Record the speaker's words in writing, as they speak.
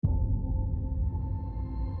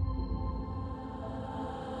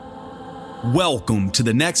Welcome to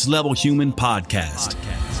the Next Level Human podcast.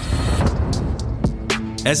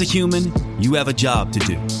 As a human, you have a job to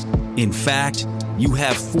do. In fact, you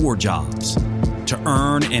have 4 jobs: to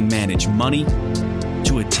earn and manage money,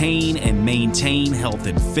 to attain and maintain health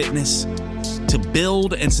and fitness, to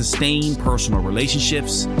build and sustain personal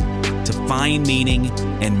relationships, to find meaning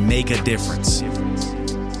and make a difference.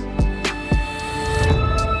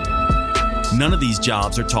 None of these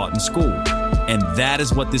jobs are taught in school, and that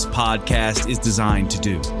is what this podcast is designed to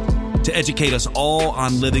do: to educate us all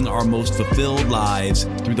on living our most fulfilled lives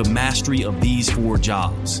through the mastery of these 4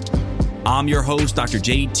 jobs. I'm your host, Dr.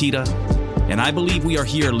 Jade Teta, and I believe we are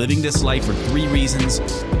here living this life for 3 reasons,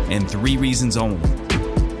 and 3 reasons only: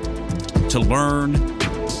 to learn,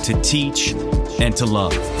 to teach, and to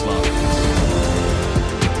love.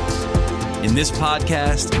 In this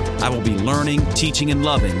podcast, I will be learning, teaching, and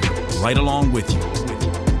loving right along with you.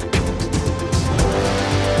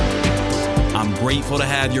 I'm grateful to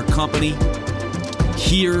have your company.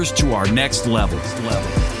 Here's to our next level.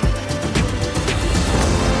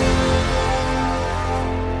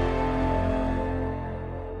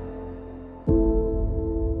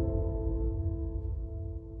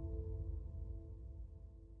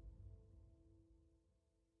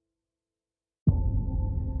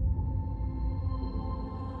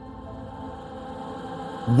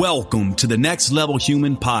 Welcome to the Next Level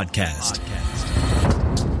Human podcast.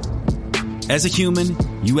 As a human,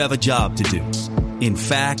 you have a job to do. In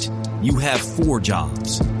fact, you have 4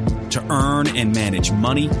 jobs: to earn and manage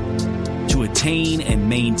money, to attain and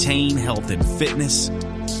maintain health and fitness,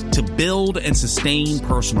 to build and sustain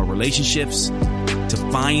personal relationships, to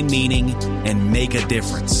find meaning and make a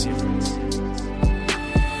difference.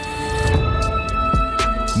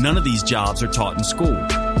 None of these jobs are taught in school,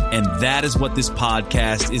 and that is what this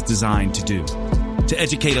podcast is designed to do: to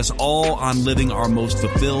educate us all on living our most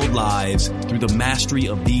fulfilled lives through the mastery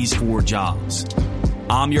of these 4 jobs.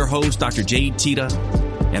 I'm your host, Dr. Jade Teta,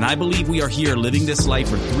 and I believe we are here living this life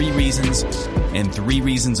for 3 reasons, and 3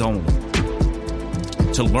 reasons only: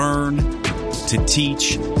 to learn, to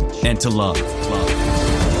teach, and to love.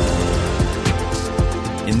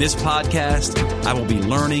 In this podcast, I will be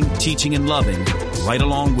learning, teaching, and loving right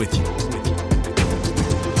along with you.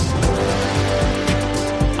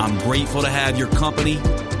 I'm grateful to have your company.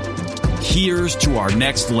 Here's to our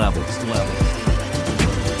next level.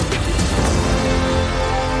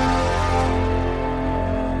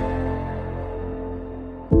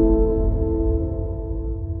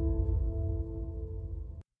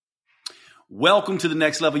 Welcome to the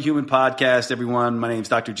Next Level Human podcast, everyone. My name is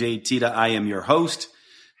Dr. Jade Teta. I am your host.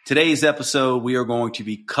 Today's episode, we are going to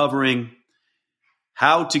be covering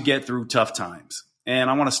how to get through tough times. And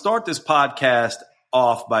I want to start this podcast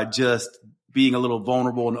off by just being a little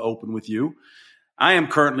vulnerable and open with you. I am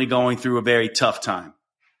currently going through a very tough time.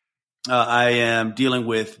 I am dealing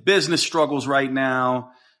with business struggles right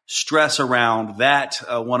now, stress around that.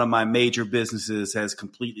 One of my major businesses has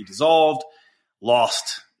completely dissolved,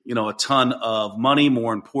 lost, a ton of money.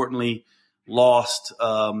 More importantly, lost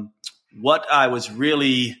what I was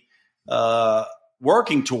really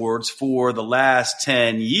working towards for the last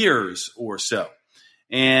 10 years or so.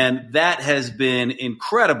 And that has been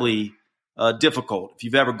incredibly difficult. If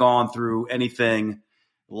you've ever gone through anything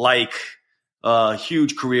like a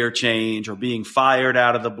huge career change, or being fired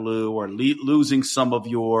out of the blue, or losing some of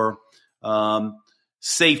your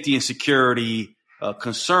safety and security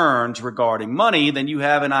concerns regarding money, then you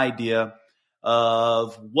have an idea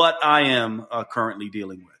of what I am currently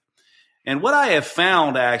dealing with. And what I have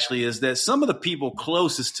found actually is that some of the people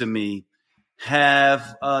closest to me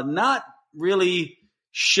have not really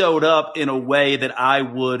showed up in a way that I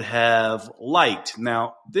would have liked.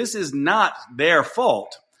 Now, this is not their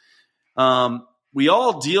fault. We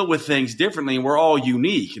all deal with things differently, and we're all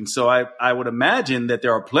unique. And so I would imagine that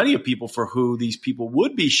there are plenty of people for who these people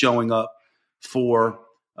would be showing up for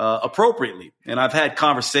appropriately. And I've had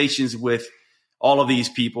conversations with all of these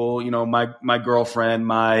people, my girlfriend,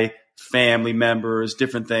 my family members,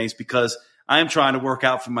 different things, because I'm trying to work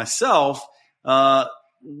out for myself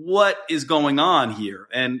what is going on here.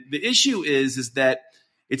 And the issue is that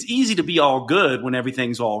it's easy to be all good when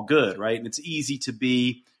everything's all good, right? And it's easy to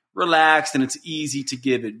be relaxed, and it's easy to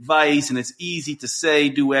give advice, and it's easy to say,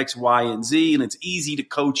 do X, Y, and Z, and it's easy to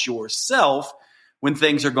coach yourself when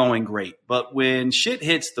things are going great. But when shit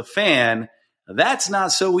hits the fan, that's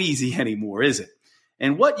not so easy anymore, is it?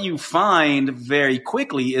 And what you find very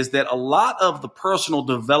quickly is that a lot of the personal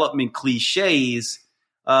development cliches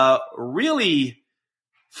really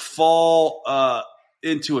fall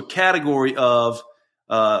into a category of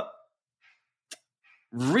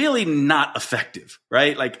really not effective,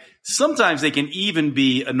 right? Like sometimes they can even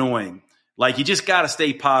be annoying. Like you just got to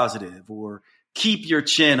stay positive, or keep your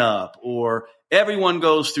chin up, or everyone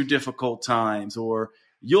goes through difficult times, or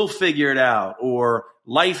you'll figure it out, or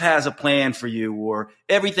life has a plan for you, or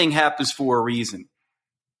everything happens for a reason.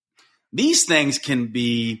 These things can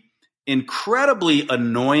be incredibly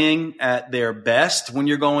annoying at their best when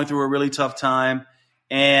you're going through a really tough time.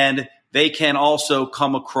 And they can also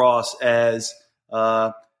come across as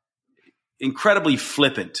incredibly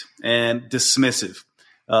flippant and dismissive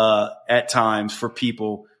at times for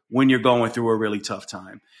people when you're going through a really tough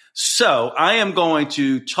time. So I am going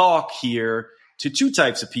to talk here to two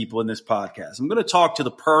types of people in this podcast. I'm going to talk to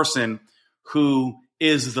the person who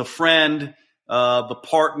is the friend, the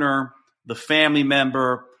partner, the family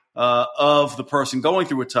member of the person going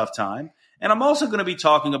through a tough time. And I'm also going to be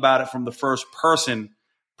talking about it from the first person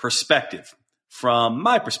perspective, from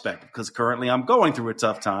my perspective, because currently I'm going through a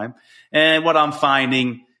tough time. And what I'm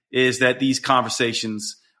finding is that these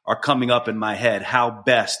conversations are coming up in my head, how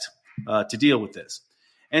best to deal with this.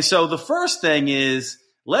 And so the first thing is,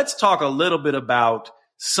 let's talk a little bit about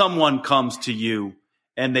someone comes to you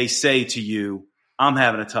and they say to you, I'm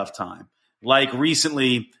having a tough time. Like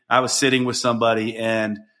recently, I was sitting with somebody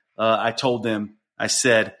and I told them, I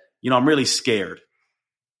said, I'm really scared.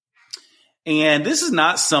 And this is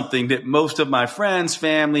not something that most of my friends,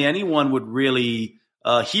 family, anyone would really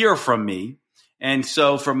hear from me. And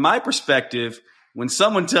so from my perspective, when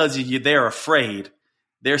someone tells you they're afraid,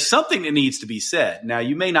 there's something that needs to be said. Now,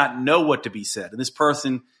 you may not know what to be said. And this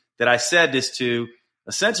person that I said this to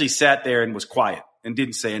essentially sat there and was quiet and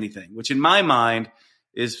didn't say anything, which in my mind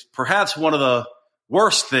is perhaps one of the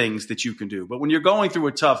worst things that you can do. But when you're going through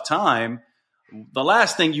a tough time, the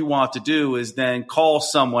last thing you want to do is then call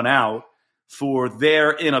someone out for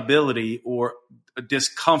their inability or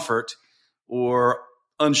discomfort or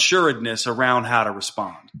unsuredness around how to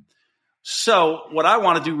respond. So what I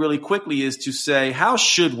want to do really quickly is to say, how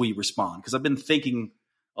should we respond? Because I've been thinking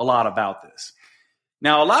a lot about this.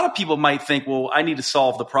 Now, a lot of people might think, well, I need to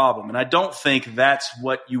solve the problem. And I don't think that's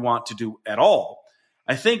what you want to do at all.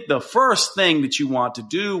 I think the first thing that you want to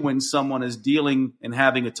do when someone is dealing and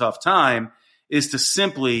having a tough time is to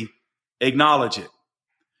simply acknowledge it.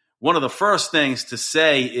 One of the first things to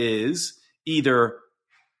say is either,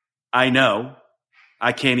 I know,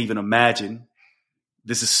 I can't even imagine.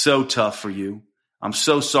 This is so tough for you. I'm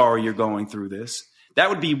so sorry you're going through this. That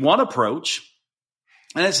would be one approach,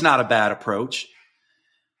 and it's not a bad approach.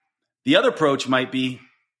 The other approach might be,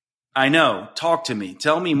 I know, talk to me,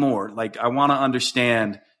 tell me more. Like, I want to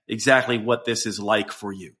understand exactly what this is like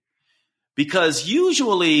for you. Because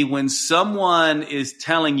usually when someone is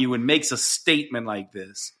telling you and makes a statement like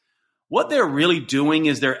this, what they're really doing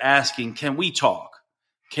is they're asking, can we talk?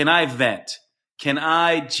 Can I vent? Can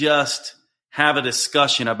I just have a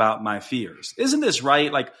discussion about my fears? Isn't this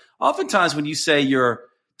right? Like oftentimes when you say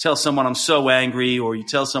tell someone I'm so angry, or you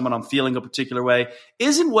tell someone I'm feeling a particular way,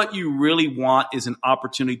 isn't what you really want is an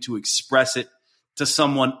opportunity to express it to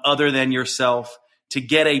someone other than yourself, to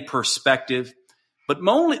get a perspective, but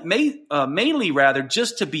mainly rather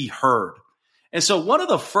just to be heard. And so one of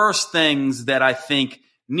the first things that I think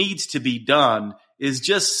needs to be done is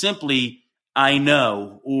just simply, I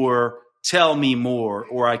know, or tell me more,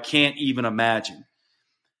 or I can't even imagine.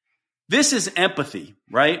 This is empathy,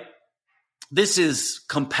 right? This is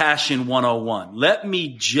compassion 101. Let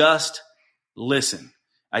me just listen.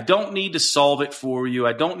 I don't need to solve it for you.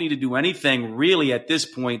 I don't need to do anything really at this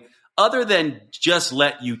point other than just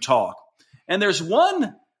let you talk. And there's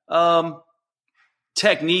one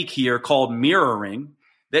technique here called mirroring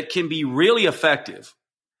that can be really effective.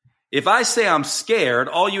 If I say I'm scared,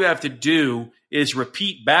 all you have to do is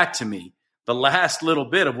repeat back to me the last little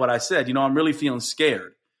bit of what I said. I'm really feeling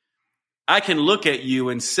scared. I can look at you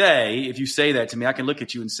and say, if you say that to me, I can look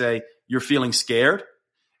at you and say, you're feeling scared,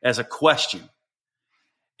 as a question.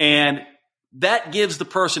 And that gives the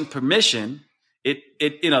person permission. It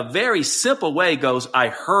in a very simple way goes, I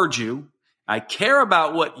heard you. I care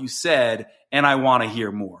about what you said, and I want to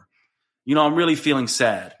hear more. I'm really feeling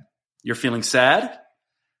sad. You're feeling sad?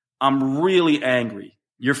 I'm really angry.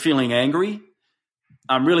 You're feeling angry?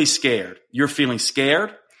 I'm really scared. You're feeling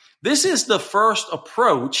scared? This is the first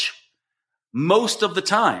approach most of the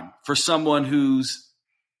time for someone who's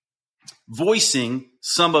voicing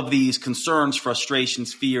some of these concerns,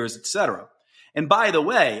 frustrations, fears, etc. And by the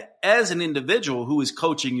way, as an individual who is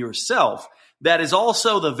coaching yourself, that is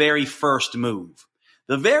also the very first move.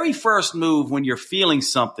 The very first move when you're feeling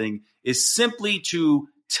something is simply to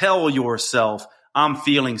tell yourself, I'm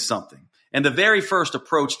feeling something. And the very first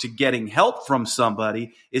approach to getting help from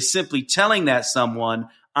somebody is simply telling that someone,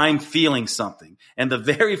 I'm feeling something. And the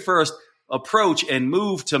very first approach and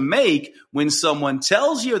move to make when someone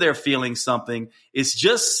tells you they're feeling something is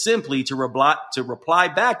just simply to reply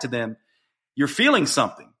back to them, you're feeling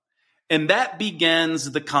something. And that begins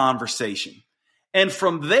the conversation. And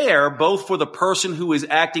from there, both for the person who is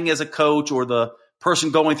acting as a coach or the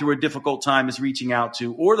person going through a difficult time is reaching out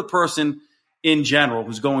to, or the person in general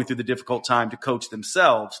who's going through the difficult time to coach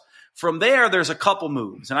themselves, from there, there's a couple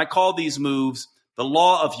moves. And I call these moves the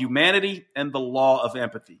law of humanity and the law of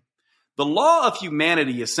empathy. The law of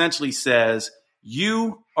humanity essentially says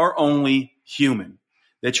you are only human,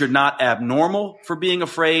 that you're not abnormal for being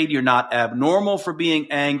afraid. You're not abnormal for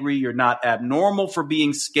being angry. You're not abnormal for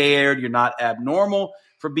being scared. You're not abnormal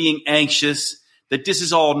for being anxious, that this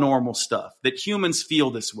is all normal stuff, that humans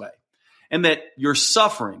feel this way, and that you're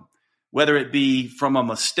suffering, whether it be from a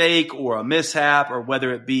mistake or a mishap, or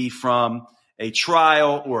whether it be from a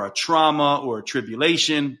trial or a trauma or a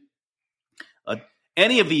tribulation.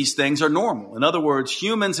 Any of these things are normal. In other words,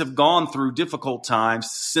 humans have gone through difficult times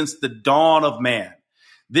since the dawn of man.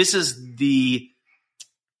 This is the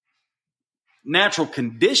natural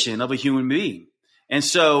condition of a human being. And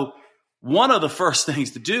so one of the first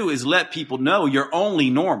things to do is let people know you're only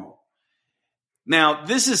normal. Now,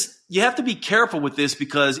 you have to be careful with this,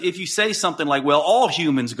 because if you say something like, well, all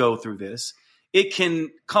humans go through this, it can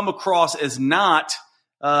come across as not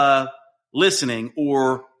listening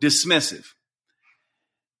or dismissive.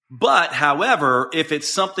 But however, if it's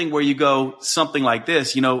something where you go something like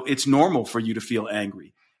this, it's normal for you to feel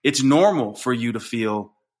angry. It's normal for you to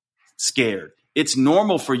feel scared. It's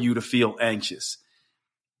normal for you to feel anxious.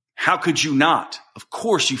 How could you not? Of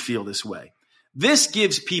course you feel this way. This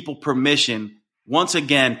gives people permission, once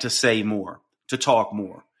again, to say more, to talk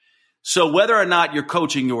more. So whether or not you're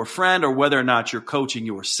coaching your friend or whether or not you're coaching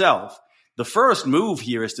yourself, the first move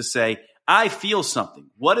here is to say, I feel something.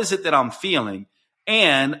 What is it that I'm feeling?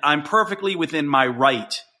 And I'm perfectly within my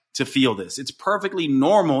right to feel this. It's perfectly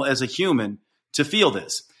normal as a human to feel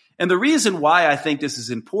this. And the reason why I think this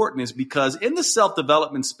is important is because in the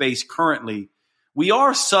self-development space currently, we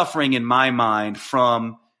are suffering, in my mind,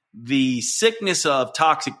 from the sickness of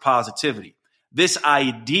toxic positivity. This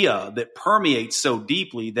idea that permeates so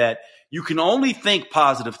deeply that you can only think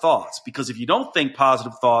positive thoughts, because if you don't think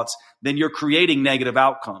positive thoughts, then you're creating negative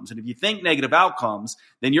outcomes. And if you think negative outcomes,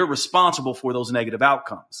 then you're responsible for those negative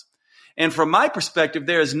outcomes. And from my perspective,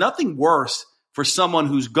 there is nothing worse for someone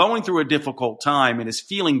who's going through a difficult time and is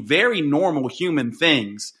feeling very normal human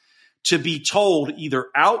things to be told either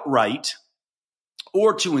outright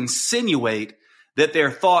or to insinuate that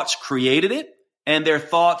their thoughts created it and their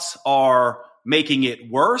thoughts are making it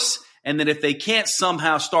worse. And that if they can't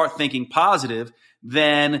somehow start thinking positive,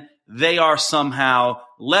 then they are somehow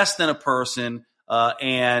less than a person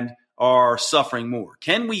and are suffering more.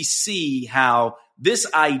 Can we see how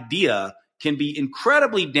this idea can be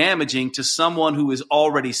incredibly damaging to someone who is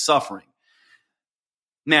already suffering?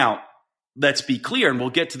 Now, let's be clear, and we'll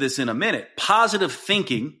get to this in a minute. Positive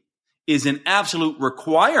thinking is an absolute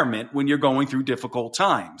requirement when you're going through difficult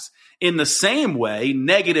times. In the same way,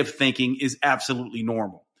 negative thinking is absolutely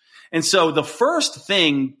normal. And so the first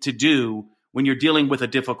thing to do when you're dealing with a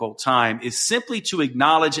difficult time is simply to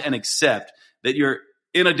acknowledge and accept that you're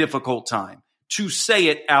in a difficult time, to say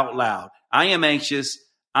it out loud. I am anxious.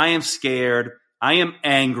 I am scared. I am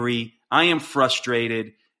angry. I am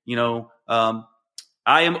frustrated. I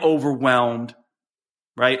am overwhelmed,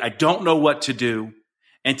 right? I don't know what to do.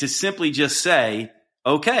 And to simply just say,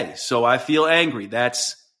 okay, so I feel angry.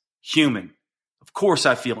 That's human. Of course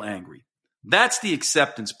I feel angry. That's the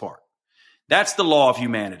acceptance part. That's the law of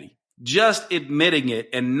humanity. Just admitting it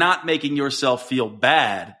and not making yourself feel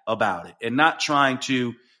bad about it and not trying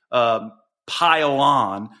to pile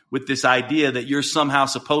on with this idea that you're somehow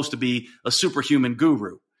supposed to be a superhuman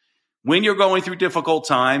guru. When you're going through difficult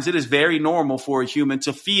times, it is very normal for a human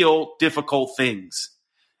to feel difficult things.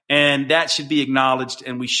 And that should be acknowledged,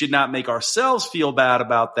 and we should not make ourselves feel bad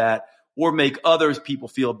about that or make other people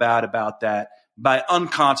feel bad about that by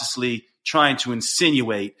unconsciously trying to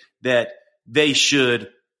insinuate that they should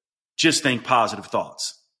just think positive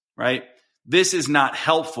thoughts, right? This is not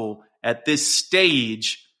helpful at this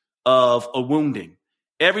stage of a wounding.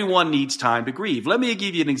 Everyone needs time to grieve. Let me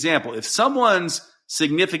give you an example. If someone's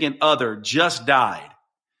significant other just died,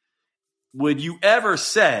 would you ever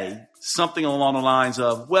say something along the lines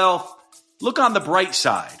of, well, look on the bright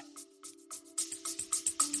side?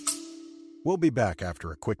 We'll be back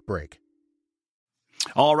after a quick break.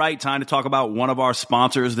 All right, time to talk about one of our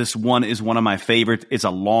sponsors. This one is one of my favorites. It's a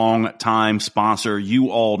long-time sponsor. You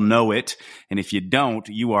all know it. And if you don't,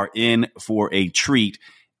 you are in for a treat.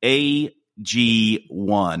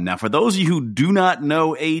 AG1. Now, for those of you who do not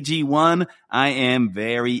know AG1, I am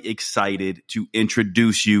very excited to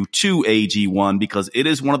introduce you to AG1 because it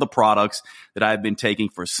is one of the products that I've been taking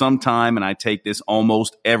for some time, and I take this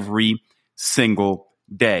almost every single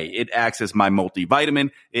day. It acts as my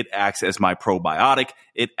multivitamin. It acts as my probiotic.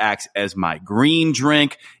 It acts as my green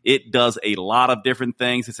drink. It does a lot of different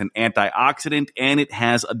things. It's an antioxidant and it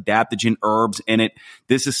has adaptogen herbs in it.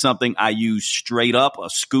 This is something I use straight up, a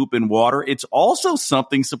scoop in water. It's also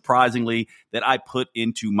something surprisingly that I put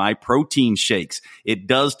into my protein shakes. It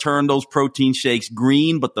does turn those protein shakes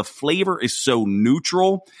green, but the flavor is so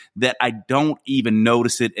neutral that I don't even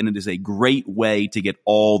notice it. And it is a great way to get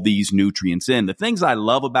all these nutrients in. The things I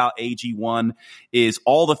love about AG1 is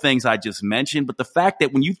all the things I just mentioned, but the fact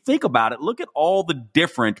that when you think about it, look at all the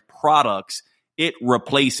different products it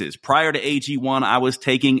replaces. Prior to AG1, I was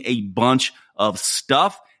taking a bunch of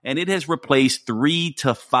stuff, and it has replaced 3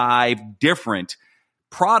 to 5 different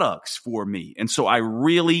products for me. And so I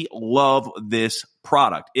really love this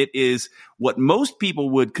product. It is what most people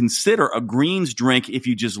would consider a greens drink if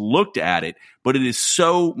you just looked at it, but it is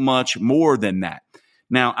so much more than that.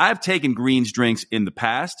 Now, I've taken greens drinks in the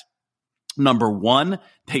past. Number one,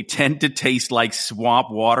 they tend to taste like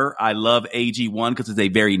swamp water. I love AG1 because it's a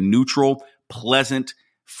very neutral, pleasant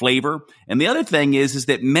flavor. And the other thing is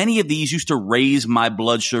that many of these used to raise my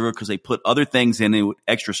blood sugar because they put other things in it with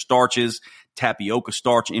extra starches, tapioca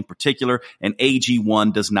starch in particular, and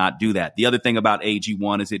AG1 does not do that. The other thing about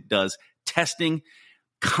AG1 is it does testing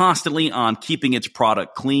constantly on keeping its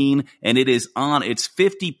product clean, and it is on its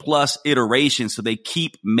 50 plus iterations. So they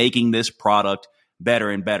keep making this product better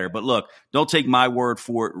and better. But look, don't take my word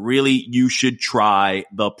for it. Really, you should try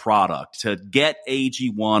the product. To get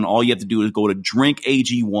AG1, all you have to do is go to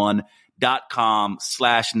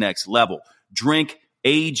drinkag1.com/next level.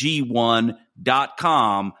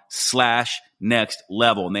 drinkag1.com/next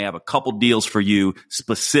level. And they have a couple deals for you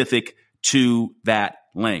specific to that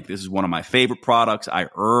link. This is one of my favorite products. I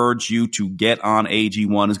urge you to get on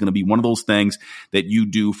AG1. It's going to be one of those things that you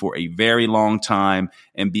do for a very long time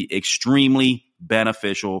and be extremely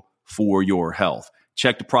beneficial for your health.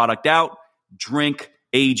 Check the product out,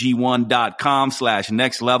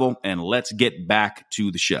 drinkag1.com/next level, and let's get back to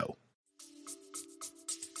the show.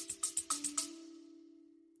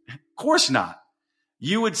 Of course not.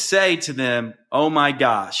 You would say to them, oh my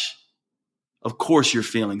gosh, of course you're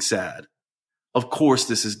feeling sad. Of course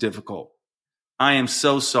this is difficult. I am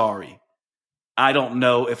so sorry. I don't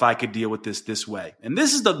know if I could deal with this way. And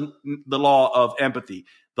this is the law of empathy.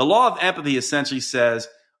 The law of empathy essentially says,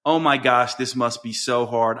 oh my gosh, this must be so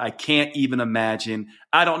hard. I can't even imagine.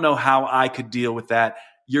 I don't know how I could deal with that.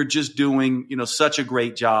 You're just doing, such a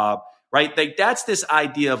great job, right? That's this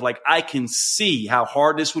idea of like, I can see how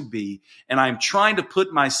hard this would be. And I'm trying to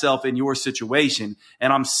put myself in your situation.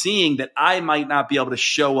 And I'm seeing that I might not be able to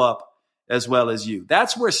show up as well as you.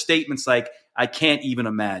 That's where statements like, I can't even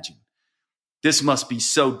imagine. This must be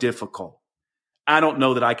so difficult. I don't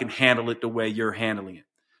know that I can handle it the way you're handling it.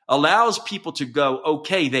 Allows people to go,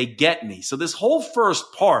 okay, they get me. So this whole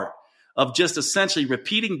first part of just essentially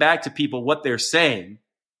repeating back to people what they're saying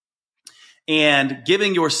and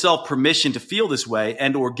giving yourself permission to feel this way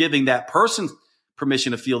and or giving that person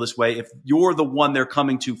permission to feel this way if you're the one they're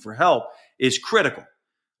coming to for help is critical.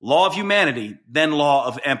 Law of humanity, then law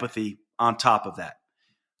of empathy on top of that.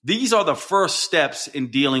 These are the first steps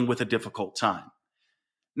in dealing with a difficult time.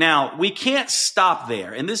 Now, we can't stop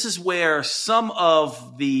there. And this is where some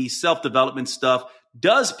of the self-development stuff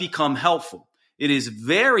does become helpful. It is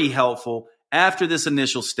very helpful after this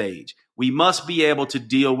initial stage. We must be able to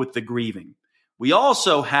deal with the grieving. We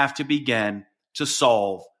also have to begin to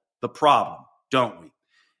solve the problem, don't we?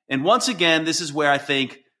 And once again, this is where I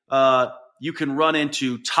think you can run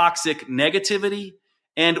into toxic negativity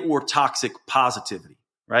and or toxic positivity,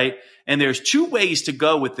 right? And there's two ways to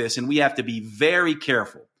go with this, and we have to be very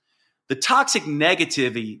careful. The toxic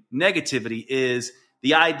negativity is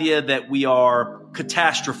the idea that we are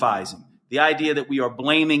catastrophizing, the idea that we are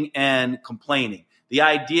blaming and complaining, the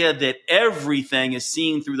idea that everything is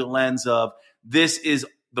seen through the lens of this is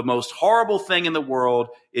the most horrible thing in the world.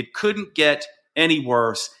 It couldn't get any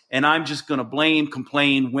worse. And I'm just going to blame,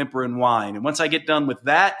 complain, whimper, and whine. And once I get done with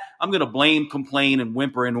that, I'm going to blame, complain, and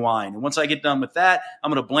whimper and whine. And once I get done with that,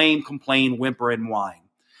 I'm going to blame, complain, whimper, and whine.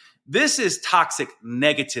 This is toxic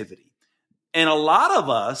negativity. And a lot of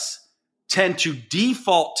us tend to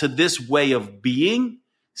default to this way of being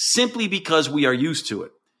simply because we are used to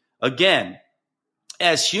it. Again,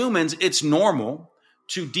 as humans, it's normal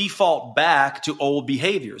to default back to old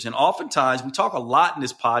behaviors. And oftentimes we talk a lot in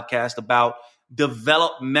this podcast about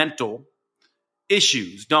developmental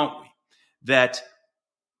issues, don't we? That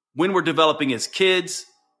when we're developing as kids,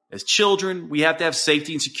 as children, we have to have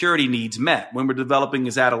safety and security needs met. When we're developing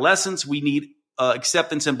as adolescents, we need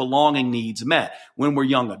acceptance and belonging needs met. When we're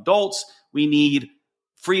young adults, we need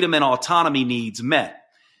freedom and autonomy needs met.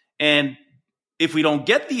 And if we don't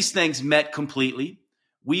get these things met completely,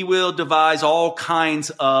 we will devise all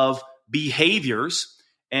kinds of behaviors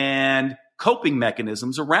and coping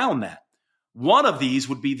mechanisms around that. One of these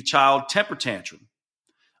would be the child temper tantrum.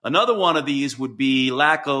 Another one of these would be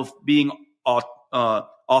lack of being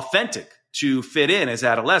authentic to fit in as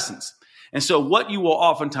adolescents. And so what you will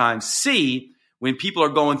oftentimes see when people are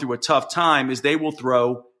going through a tough time is they will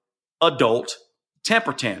throw adult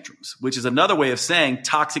temper tantrums, which is another way of saying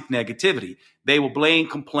toxic negativity. They will blame,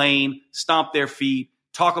 complain, stomp their feet,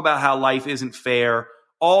 talk about how life isn't fair,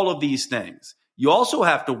 all of these things. You also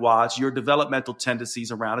have to watch your developmental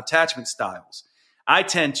tendencies around attachment styles. I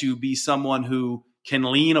tend to be someone who can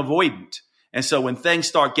lean avoidant. And so when things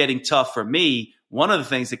start getting tough for me, one of the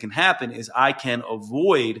things that can happen is I can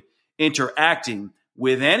avoid interacting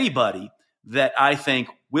with anybody that I think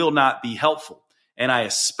will not be helpful. And I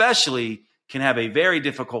especially can have a very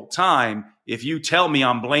difficult time if you tell me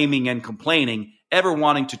I'm blaming and complaining, ever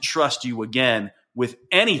wanting to trust you again with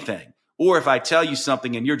anything. Or if I tell you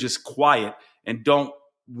something and you're just quiet and don't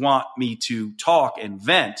want me to talk and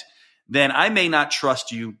vent, then I may not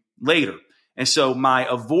trust you later. And so my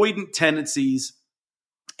avoidant tendencies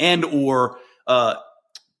and or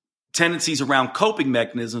tendencies around coping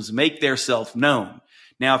mechanisms make their self known.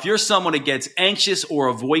 Now, if you're someone that gets anxious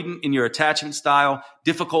or avoidant in your attachment style,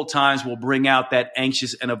 difficult times will bring out that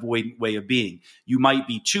anxious and avoidant way of being. You might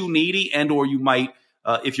be too needy and or you might,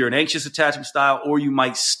 if you're an anxious attachment style, or you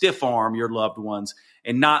might stiff arm your loved ones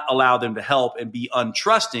and not allow them to help and be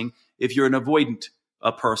untrusting if you're an avoidant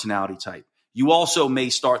personality type. You also may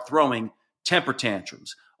start throwing temper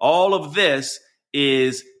tantrums. All of this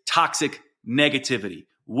is toxic negativity.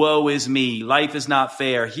 Woe is me. Life is not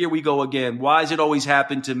fair. Here we go again. Why does it always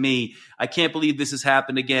happen to me? I can't believe this has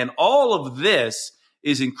happened again. All of this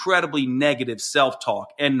is incredibly negative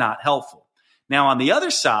self-talk and not helpful. Now, on the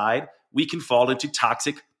other side, we can fall into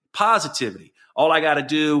toxic positivity. All I got to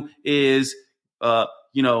do is,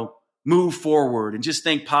 move forward and just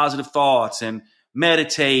think positive thoughts and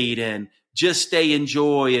meditate and just stay in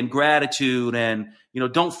joy and gratitude and,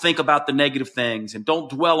 don't think about the negative things and don't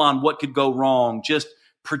dwell on what could go wrong. Just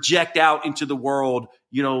project out into the world,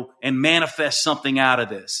 and manifest something out of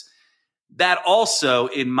this. That also,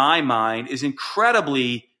 in my mind, is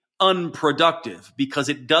incredibly unproductive because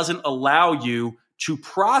it doesn't allow you to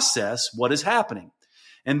process what is happening.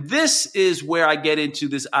 And this is where I get into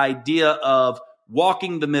this idea of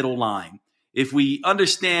walking the middle line. If we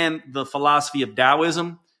understand the philosophy of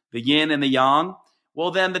Taoism, the yin and the yang,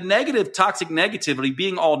 well, then the negative, toxic negativity,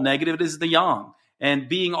 being all negative is the yang, and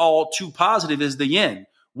being all too positive is the yin.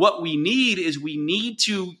 What we need is we need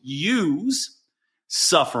to use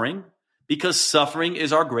suffering because suffering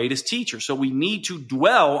is our greatest teacher. So we need to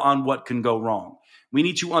dwell on what can go wrong. We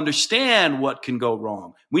need to understand what can go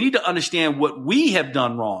wrong. We need to understand what we have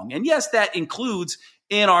done wrong. And yes, that includes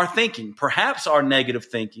in our thinking. Perhaps our negative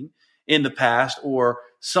thinking in the past or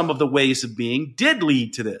some of the ways of being did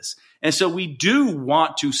lead to this. And so we do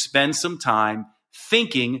want to spend some time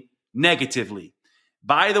thinking negatively.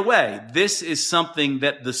 By the way, this is something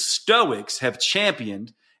that the Stoics have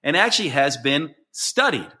championed and actually has been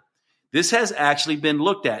studied. This has actually been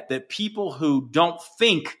looked at, that people who don't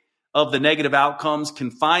think of the negative outcomes can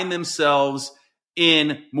find themselves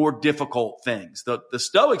in more difficult things. The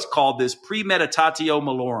Stoics called this premeditatio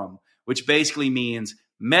malorum, which basically means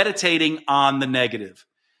meditating on the negative.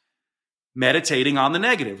 Meditating on the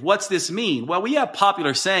negative. What's this mean? Well, we have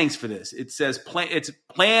popular sayings for this. It says it's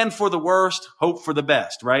plan for the worst, hope for the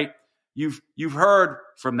best, right? You've heard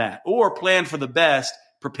from that. Or plan for the best,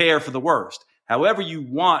 prepare for the worst. However you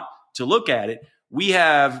want to look at it, we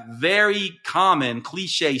have very common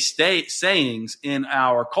cliche sayings in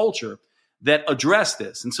our culture that address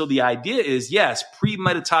this. And so the idea is, yes,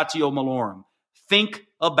 premeditatio malorum. Think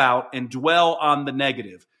about and dwell on the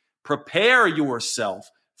negative. Prepare yourself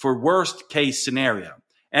for worst case scenario.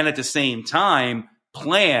 And at the same time,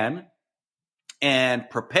 plan and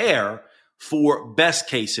prepare for best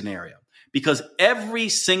case scenario. Because every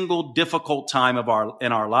single difficult time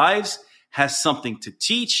in our lives has something to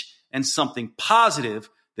teach and something positive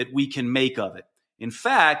that we can make of it. In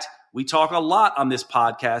fact, we talk a lot on this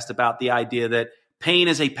podcast about the idea that pain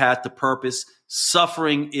is a path to purpose.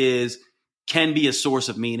 Suffering is can be a source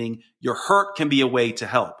of meaning. Your hurt can be a way to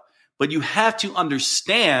help. But you have to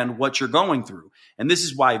understand what you're going through. And this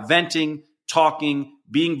is why venting, talking,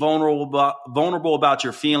 being vulnerable about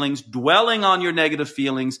your feelings, dwelling on your negative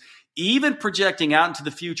feelings, even projecting out into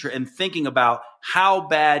the future and thinking about how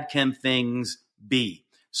bad can things be.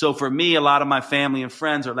 So for me, a lot of my family and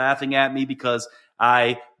friends are laughing at me because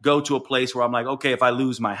I go to a place where I'm like, okay, if I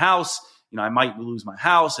lose my house, I might lose my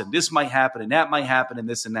house and this might happen and that might happen and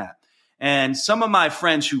this and that. And some of my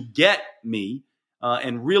friends who get me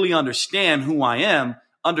and really understand who I am,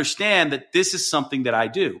 understand that this is something that I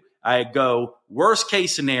do. I go worst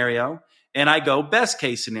case scenario and I go best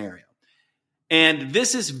case scenario. And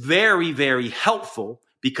this is very, very helpful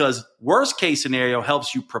because worst case scenario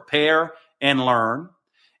helps you prepare and learn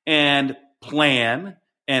and plan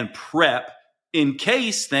and prep in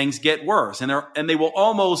case things get worse. And they will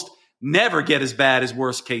almost never get as bad as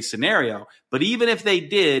worst case scenario. But even if they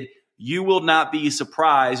did, you will not be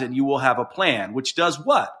surprised and you will have a plan, which does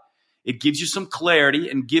what? It gives you some clarity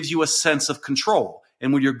and gives you a sense of control.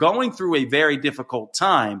 And when you're going through a very difficult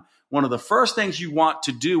time, one of the first things you want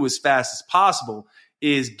to do as fast as possible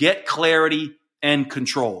is get clarity and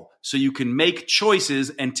control so you can make choices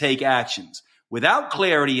and take actions. Without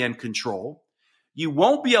clarity and control, you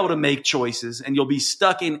won't be able to make choices and you'll be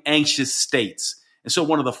stuck in anxious states. And so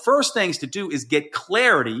one of the first things to do is get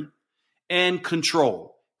clarity and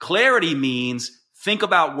control. Clarity means think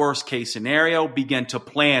about worst case scenario, begin to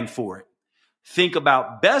plan for it. Think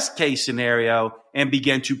about best case scenario and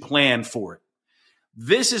begin to plan for it.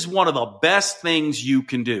 This is one of the best things you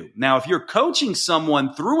can do. Now, if you're coaching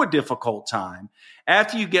someone through a difficult time,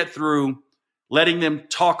 after you get through letting them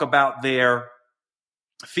talk about their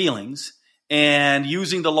feelings and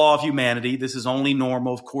using the law of humanity, this is only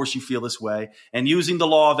normal. Of course, you feel this way. And using the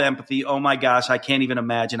law of empathy. Oh my gosh, I can't even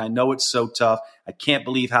imagine. I know it's so tough. I can't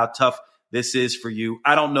believe how tough this is for you.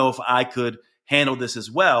 I don't know if I could handle this as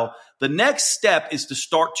well. The next step is to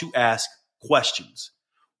start to ask questions.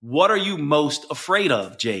 What are you most afraid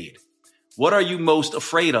of, Jade? What are you most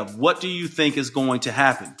afraid of? What do you think is going to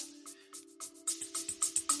happen?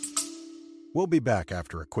 We'll be back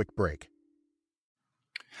after a quick break.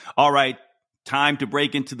 All right, time to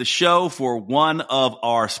break into the show for one of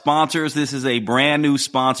our sponsors. This is a brand new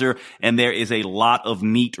sponsor, and there is a lot of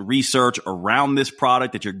neat research around this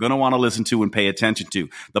product that you're going to want to listen to and pay attention to.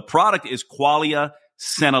 The product is Qualia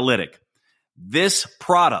Senolytic. This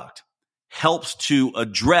product helps to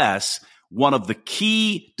address one of the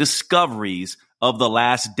key discoveries of the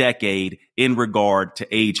last decade in regard to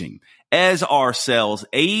aging. As our cells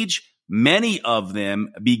age, many of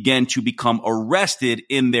them begin to become arrested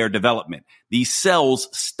in their development. These cells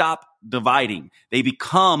stop dividing. They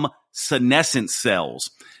become senescent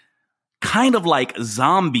cells, kind of like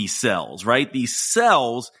zombie cells, right? These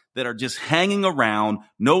cells that are just hanging around,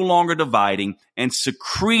 no longer dividing, and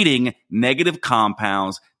secreting negative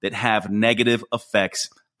compounds that have negative effects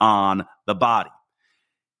on the body.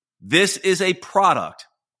 This is a product,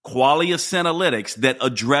 Qualia Senolytics, that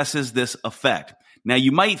addresses this effect. Now,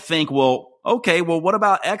 you might think, well, what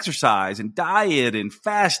about exercise and diet and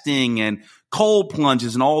fasting and cold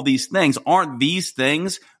plunges and all these things? Aren't these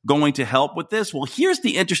things going to help with this? Well, here's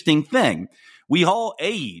the interesting thing. We all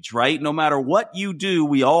age, right? No matter what you do,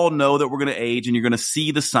 we all know that we're going to age and you're going to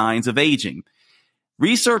see the signs of aging.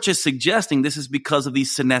 Research is suggesting this is because of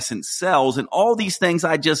these senescent cells and all these things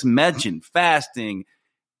I just mentioned, fasting,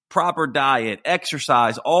 proper diet,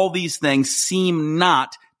 exercise, all these things seem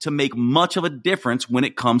not to make much of a difference when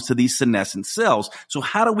it comes to these senescent cells. So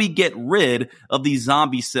how do we get rid of these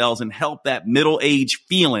zombie cells and help that middle age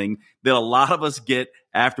feeling that a lot of us get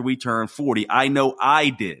after we turn 40? I know I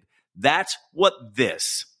did. That's what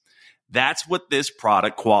this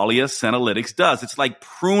product, Qualia Senolytics, does. It's like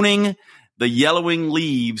pruning the yellowing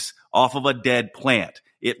leaves off of a dead plant.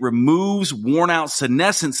 It removes worn out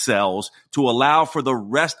senescent cells to allow for the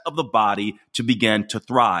rest of the body to begin to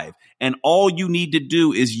thrive. And all you need to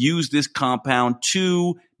do is use this compound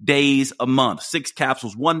 2 days a month, 6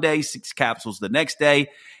 capsules one day, 6 capsules the next day,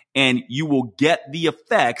 and you will get the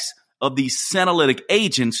effects of these senolytic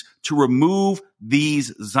agents to remove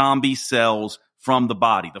these zombie cells from the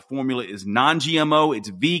body. The formula is non-GMO, it's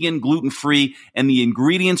vegan, gluten-free, and the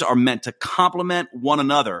ingredients are meant to complement one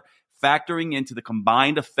another, factoring into the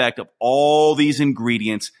combined effect of all these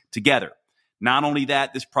ingredients together. Not only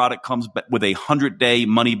that, this product comes with a 100-day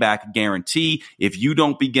money-back guarantee. If you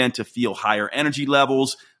don't begin to feel higher energy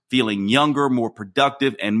levels, feeling younger, more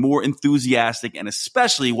productive, and more enthusiastic, and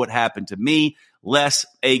especially what happened to me, less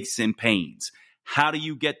aches and pains. How do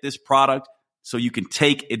you get this product? so you can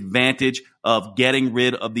take advantage of getting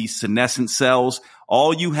rid of these senescent cells,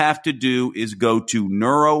 all you have to do is go to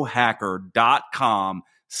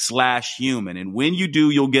neurohacker.com/human. And when you do,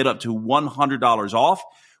 you'll get up to $100 off.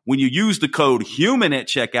 When you use the code HUMAN at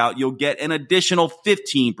checkout, you'll get an additional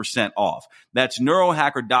 15% off. That's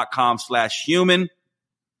neurohacker.com/human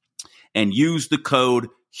and use the code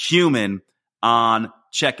HUMAN on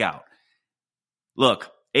checkout.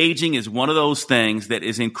 Look, aging is one of those things that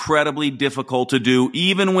is incredibly difficult to do,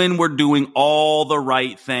 even when we're doing all the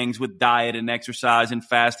right things with diet and exercise and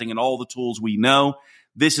fasting and all the tools we know.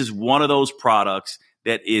 This is one of those products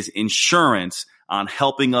that is insurance on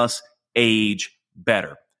helping us age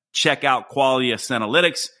better. Check out Qualia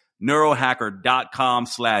Senolytics,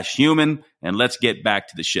 neurohacker.com/human, and let's get back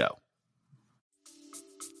to the show.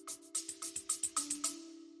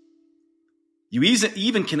 You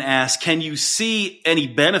even can ask, can you see any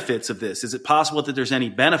benefits of this? Is it possible that there's any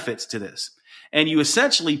benefits to this? And you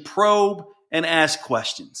essentially probe and ask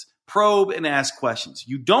questions. Probe and ask questions.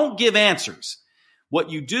 You don't give answers. What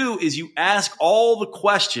you do is you ask all the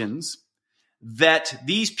questions that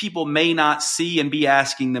these people may not see and be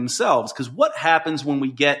asking themselves. Because what happens when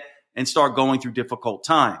we get and start going through difficult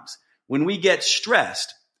times? When we get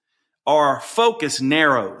stressed, our focus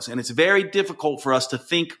narrows, and it's very difficult for us to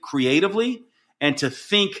think creatively and to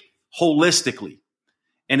think holistically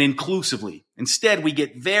and inclusively. Instead, we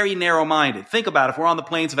get very narrow-minded. Think about it. If we're on the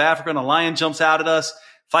plains of Africa and a lion jumps out at us,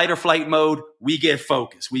 fight or flight mode, we get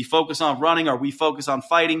focused. We focus on running or we focus on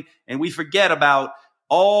fighting, and we forget about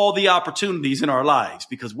all the opportunities in our lives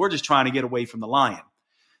because we're just trying to get away from the lion.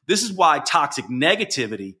 This is why toxic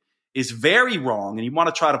negativity is very wrong, and you want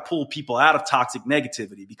to try to pull people out of toxic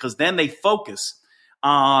negativity because then they focus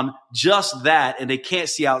on just that and they can't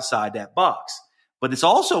see outside that box. But it's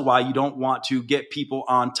also why you don't want to get people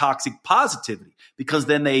on toxic positivity because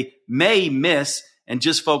then they may miss and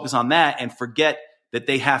just focus on that and forget that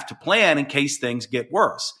they have to plan in case things get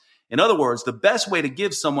worse. In other words, the best way to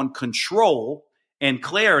give someone control and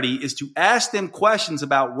clarity is to ask them questions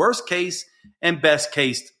about worst case and best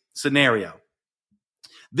case scenario.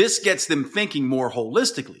 This gets them thinking more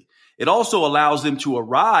holistically. It also allows them to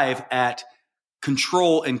arrive at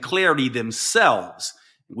control and clarity themselves.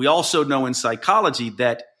 We also know in psychology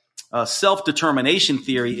that self-determination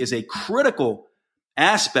theory is a critical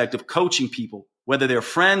aspect of coaching people, whether they're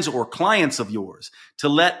friends or clients of yours, to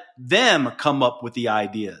let them come up with the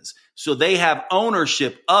ideas so they have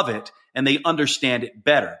ownership of it and they understand it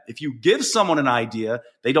better. If you give someone an idea,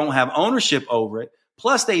 they don't have ownership over it.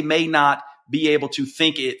 Plus, they may not be able to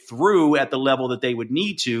think it through at the level that they would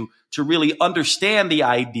need to really understand the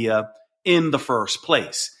idea in the first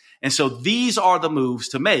place. And so these are the moves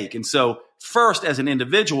to make. And so first, as an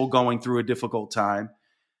individual going through a difficult time,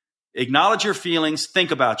 acknowledge your feelings,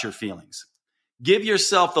 think about your feelings. Give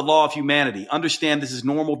yourself the law of humanity. Understand this is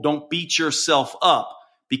normal. Don't beat yourself up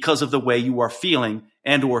because of the way you are feeling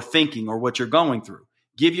and or thinking or what you're going through.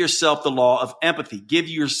 Give yourself the law of empathy. Give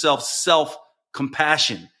yourself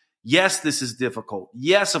self-compassion. Yes, this is difficult.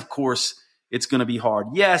 Yes, of course, it's going to be hard.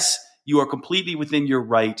 Yes, you are completely within your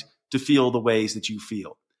right to feel the ways that you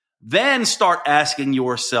feel. Then start asking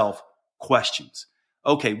yourself questions.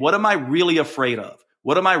 Okay, what am I really afraid of?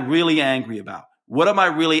 What am I really angry about? What am I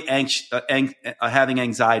really having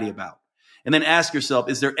anxiety about? And then ask yourself,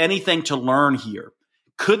 is there anything to learn here?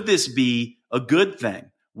 Could this be a good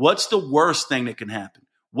thing? What's the worst thing that can happen?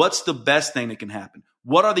 What's the best thing that can happen?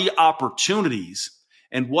 What are the opportunities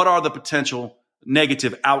and what are the potential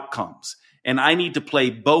negative outcomes? And I need to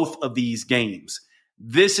play both of these games.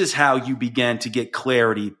 This is how you begin to get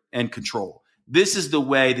clarity and control. This is the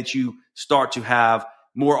way that you start to have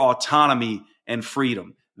more autonomy and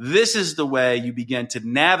freedom. This is the way you begin to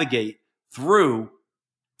navigate through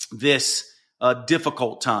this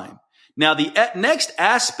difficult time. Now, the next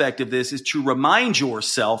aspect of this is to remind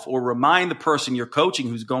yourself or remind the person you're coaching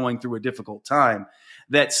who's going through a difficult time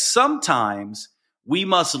that sometimes we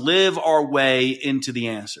must live our way into the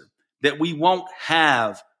answer, that we won't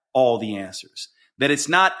have all the answers, that it's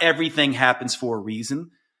not everything happens for a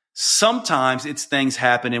reason. Sometimes it's things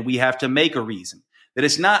happen and we have to make a reason, that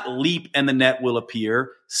it's not leap and the net will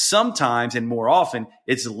appear. Sometimes, and more often,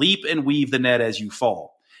 it's leap and weave the net as you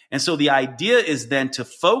fall. And so the idea is then to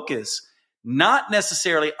focus not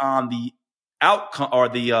necessarily on the outcome or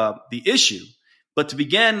the issue, but to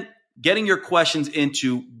begin getting your questions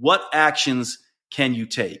into what actions can you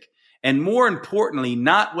take? And more importantly,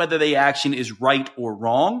 not whether the action is right or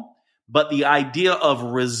wrong, but the idea of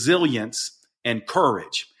resilience and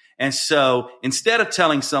courage. And so instead of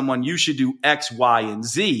telling someone you should do X, Y, and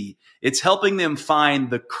Z, it's helping them find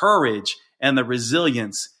the courage and the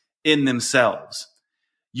resilience in themselves.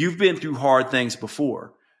 You've been through hard things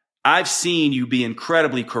before. I've seen you be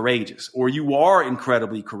incredibly courageous, or you are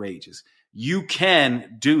incredibly courageous. You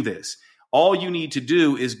can do this. All you need to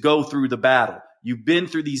do is go through the battle. You've been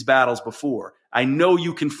through these battles before. I know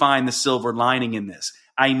you can find the silver lining in this.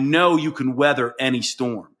 I know you can weather any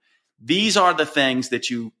storm. These are the things that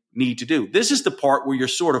you need to do. This is the part where you're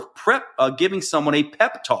sort of giving someone a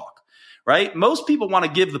pep talk, right? Most people want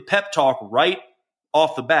to give the pep talk right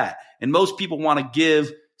off the bat. And most people want to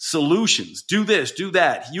give solutions. Do this, do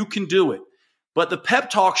that. You can do it. But the pep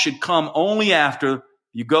talk should come only after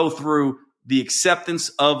you go through the acceptance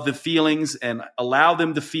of the feelings and allow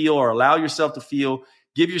them to feel, or allow yourself to feel.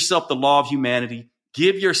 Give yourself the law of humanity.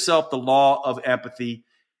 Give yourself the law of empathy.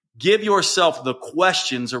 Give yourself the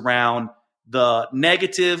questions around the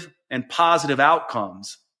negative and positive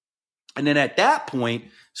outcomes. And then at that point,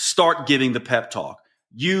 start giving the pep talk.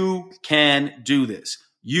 You can do this.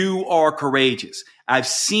 You are courageous. I've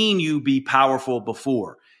seen you be powerful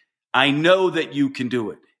before. I know that you can do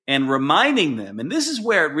it. And reminding them, and this is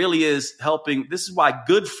where it really is helping. This is why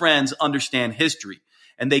good friends understand history,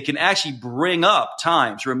 and they can actually bring up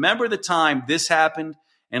times. Remember the time this happened,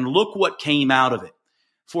 and look what came out of it.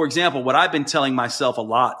 For example, what I've been telling myself a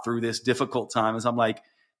lot through this difficult time is I'm like,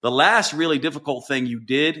 the last really difficult thing you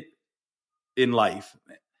did in life,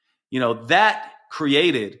 that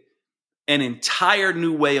created an entire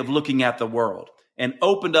new way of looking at the world and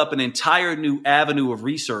opened up an entire new avenue of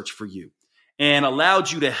research for you and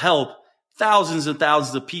allowed you to help thousands and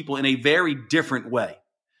thousands of people in a very different way.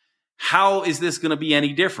 How is this going to be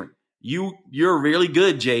any different? You're really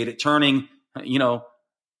good, Jade, at turning,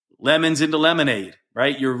 lemons into lemonade,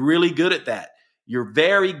 right? You're really good at that. You're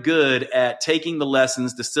very good at taking the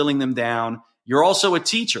lessons, distilling them down. You're also a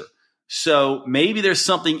teacher. So maybe there's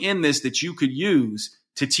something in this that you could use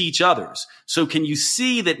to teach others. So can you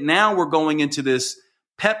see that now we're going into this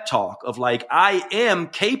pep talk of like, I am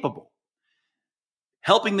capable,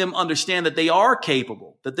 helping them understand that they are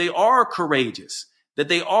capable, that they are courageous, that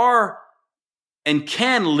they are and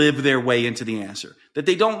can live their way into the answer, that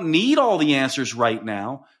they don't need all the answers right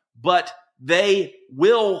now, but they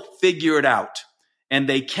will figure it out, and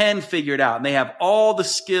they can figure it out. And they have all the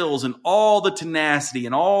skills and all the tenacity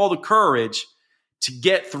and all the courage to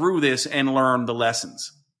get through this and learn the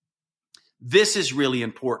lessons. This is really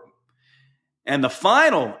important. And the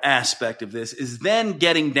final aspect of this is then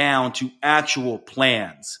getting down to actual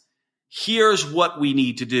plans. Here's what we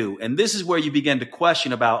need to do. And this is where you begin to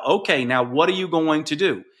question about, okay, now what are you going to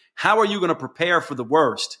do? How are you going to prepare for the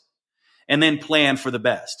worst and then plan for the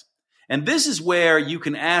best? And this is where you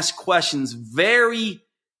can ask questions very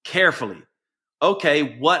carefully.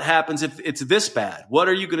 Okay, what happens if it's this bad? What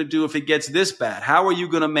are you going to do if it gets this bad? How are you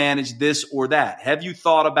going to manage this or that? Have you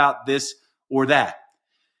thought about this or that?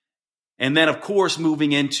 And then, of course,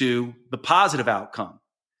 moving into the positive outcome.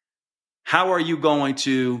 How are you going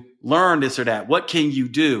to learn this or that? What can you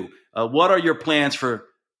do? What are your plans for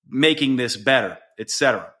making this better,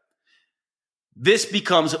 etc.? This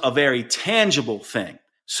becomes a very tangible thing.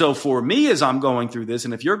 So for me, as I'm going through this,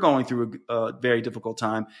 and if you're going through a very difficult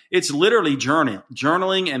time, it's literally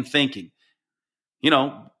journaling and thinking.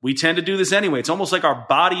 We tend to do this anyway. It's almost like our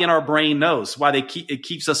body and our brain knows why it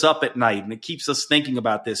keeps us up at night, and it keeps us thinking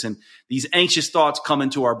about this. And these anxious thoughts come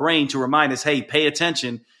into our brain to remind us, hey, pay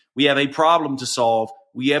attention. We have a problem to solve.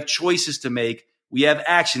 We have choices to make. We have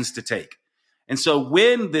actions to take. And so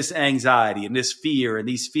when this anxiety and this fear and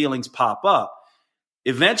these feelings pop up,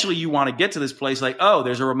 eventually you want to get to this place like, oh,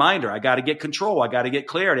 there's a reminder. I got to get control. I got to get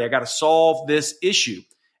clarity. I got to solve this issue.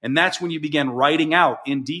 And that's when you begin writing out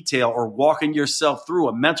in detail or walking yourself through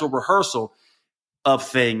a mental rehearsal of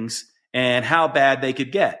things and how bad they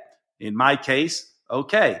could get. In my case,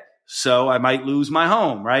 okay, so I might lose my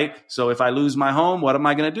home, right? So if I lose my home, what am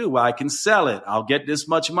I going to do? Well, I can sell it. I'll get this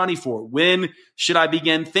much money for it. When should I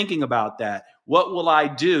begin thinking about that? What will I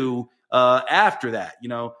do after that?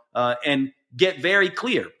 And get very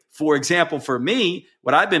clear. For example, for me,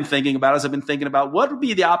 what I've been thinking about is I've been thinking about what would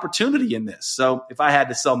be the opportunity in this. So if I had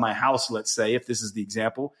to sell my house, let's say, if this is the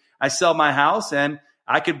example, I sell my house and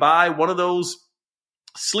I could buy one of those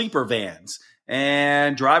sleeper vans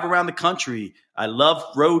and drive around the country. I love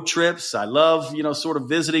road trips. I love, sort of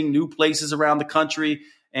visiting new places around the country.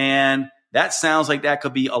 And that sounds like that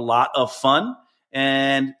could be a lot of fun.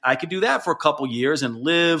 And I could do that for a couple years and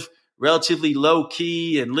live relatively low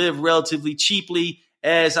key and live relatively cheaply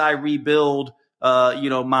as I rebuild,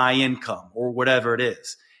 my income or whatever it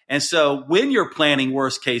is. And so when you're planning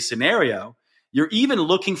worst case scenario, you're even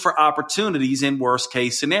looking for opportunities in worst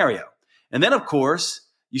case scenario. And then, of course,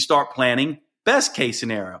 you start planning best case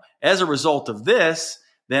scenario. As a result of this,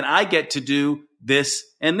 then I get to do this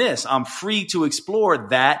and this. I'm free to explore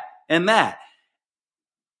that and that.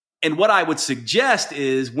 And what I would suggest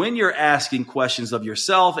is when you're asking questions of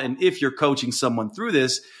yourself, and if you're coaching someone through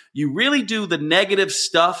this, you really do the negative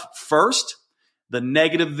stuff first, the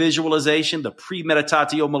negative visualization, the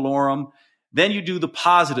premeditatio malorum. Then you do the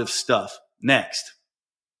positive stuff next.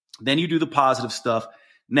 And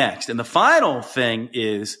the final thing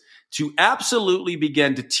is to absolutely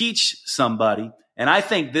begin to teach somebody. And I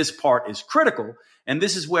think this part is critical. And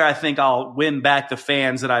this is where I think I'll win back the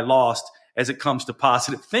fans that I lost as it comes to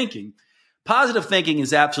positive thinking. Positive thinking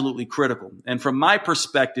is absolutely critical. And from my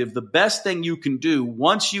perspective, the best thing you can do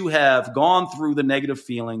once you have gone through the negative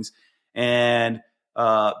feelings and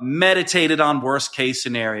meditated on worst case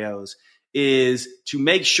scenarios is to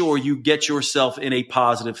make sure you get yourself in a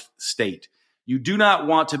positive state. You do not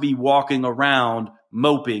want to be walking around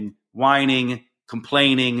moping, whining,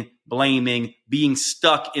 complaining, blaming, being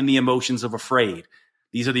stuck in the emotions of afraid.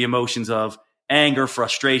 These are the emotions of anger,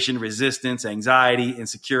 frustration, resistance, anxiety,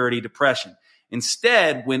 insecurity, depression.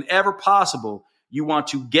 Instead, whenever possible, you want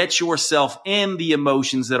to get yourself in the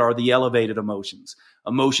emotions that are the elevated emotions.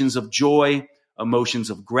 Emotions of joy, emotions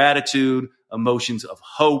of gratitude, emotions of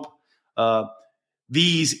hope,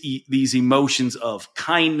 these emotions of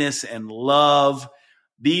kindness and love.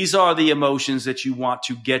 These are the emotions that you want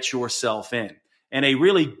to get yourself in. And a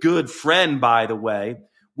really good friend, by the way,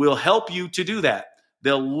 will help you to do that.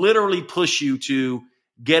 They'll literally push you to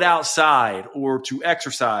get outside or to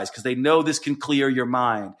exercise because they know this can clear your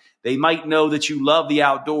mind. They might know that you love the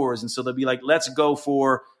outdoors. And so they'll be like, let's go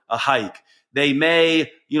for a hike. They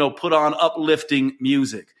may, put on uplifting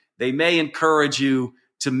music. They may encourage you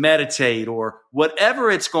to meditate or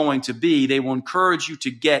whatever it's going to be. They will encourage you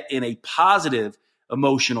to get in a positive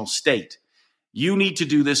emotional state. You need to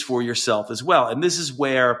do this for yourself as well. And this is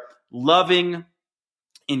where loving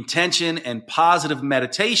intention and positive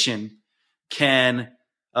meditation can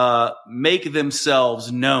make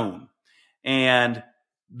themselves known. And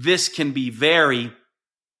this can be very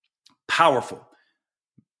powerful,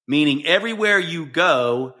 meaning everywhere you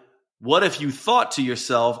go, what if you thought to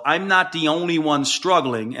yourself, I'm not the only one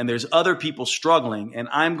struggling and there's other people struggling and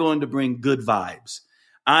I'm going to bring good vibes.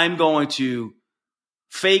 I'm going to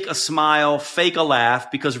fake a smile, fake a laugh,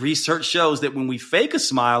 because research shows that when we fake a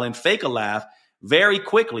smile and fake a laugh, very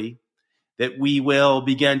quickly, that we will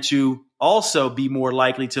begin to also be more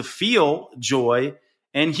likely to feel joy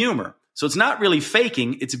and humor. So it's not really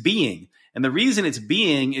faking, it's being. And the reason it's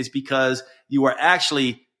being is because you are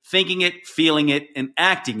actually thinking it, feeling it, and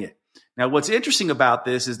acting it. Now, what's interesting about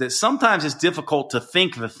this is that sometimes it's difficult to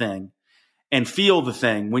think the thing and feel the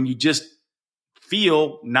thing when you just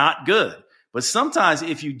feel not good. But sometimes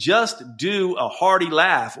if you just do a hearty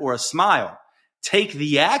laugh or a smile, take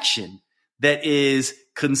the action that is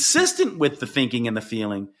consistent with the thinking and the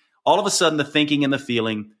feeling, all of a sudden the thinking and the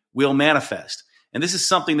feeling will manifest. And this is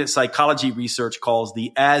something that psychology research calls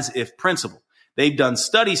the as-if principle. They've done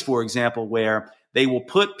studies, for example, where they will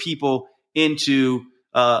put people into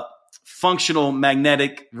functional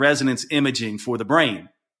magnetic resonance imaging for the brain.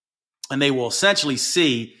 And they will essentially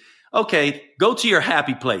see, okay, go to your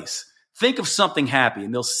happy place. Think of something happy,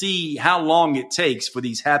 and they'll see how long it takes for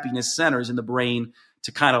these happiness centers in the brain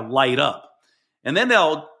to kind of light up. And then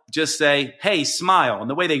they'll just say, hey, smile. And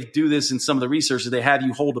the way they do this in some of the research is they have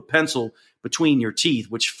you hold a pencil between your teeth,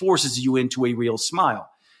 which forces you into a real smile.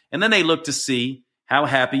 And then they look to see how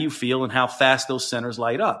happy you feel and how fast those centers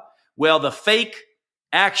light up. Well, the fake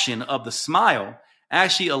action of the smile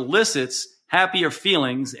actually elicits happier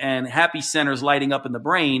feelings and happy centers lighting up in the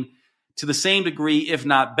brain to the same degree, if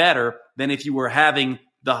not better, than if you were having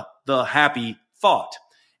the happy thought.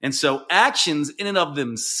 And so actions in and of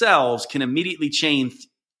themselves can immediately change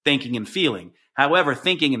thinking and feeling. However,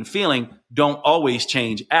 thinking and feeling don't always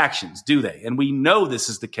change actions, do they? And we know this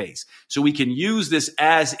is the case. So we can use this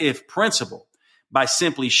as if principle by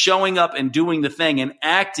simply showing up and doing the thing and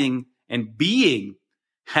acting and being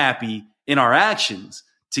happy in our actions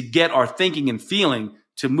to get our thinking and feeling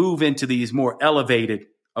to move into these more elevated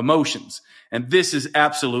emotions. And this is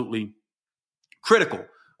absolutely critical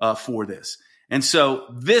for this. And so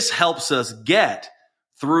this helps us get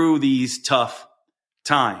through these tough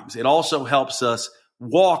times. It also helps us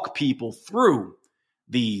walk people through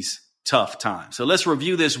these tough times. So let's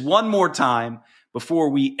review this one more time before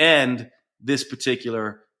we end this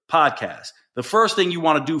particular podcast. The first thing you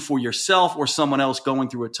want to do for yourself or someone else going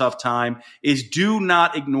through a tough time is do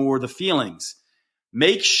not ignore the feelings.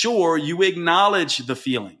 Make sure you acknowledge the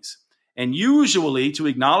feelings. And usually to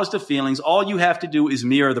acknowledge the feelings, all you have to do is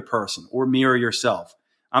mirror the person or mirror yourself.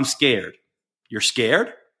 I'm scared. You're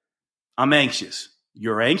scared? I'm anxious.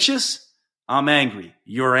 You're anxious? I'm angry.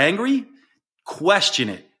 You're angry? Question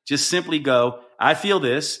it. Just simply go, I feel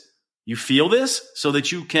this. You feel this, so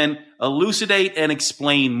that you can elucidate and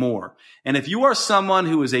explain more. And if you are someone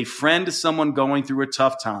who is a friend to someone going through a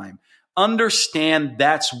tough time, understand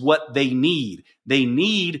that's what they need. They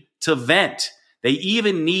need to vent. They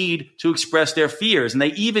even need to express their fears, and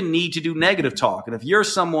they even need to do negative talk. And if you're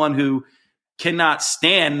someone who cannot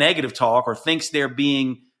stand negative talk or thinks they're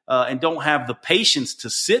being and don't have the patience to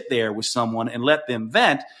sit there with someone and let them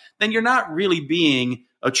vent, then you're not really being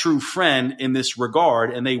a true friend in this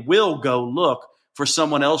regard. And they will go look for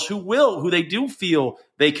someone else who they do feel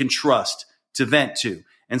they can trust to vent to.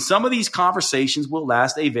 And some of these conversations will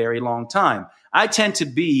last a very long time. I tend to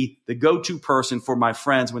be the go-to person for my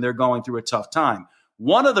friends when they're going through a tough time.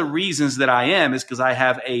 One of the reasons that I am is because I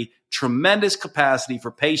have a tremendous capacity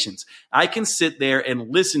for patience. I can sit there and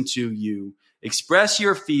listen to you express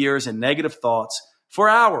your fears and negative thoughts for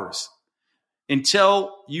hours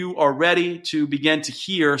until you are ready to begin to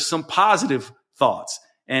hear some positive thoughts.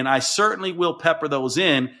 And I certainly will pepper those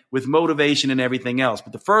in with motivation and everything else.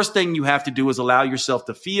 But the first thing you have to do is allow yourself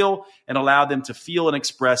to feel and allow them to feel and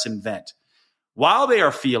express and vent. While they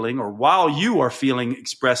are feeling, or while you are feeling,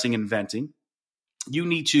 expressing, and venting, you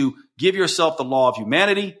need to give yourself the law of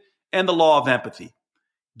humanity and the law of empathy.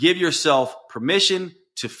 Give yourself permission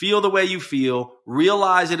to feel the way you feel.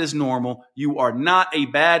 Realize it is normal. You are not a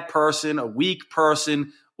bad person, a weak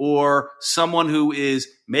person, or someone who is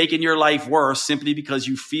making your life worse simply because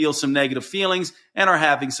you feel some negative feelings and are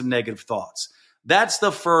having some negative thoughts. That's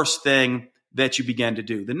the first thing that you begin to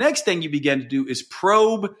do. The next thing you begin to do is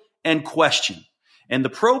probe and question. And the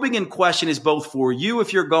probing and question is both for you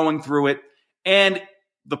if you're going through it and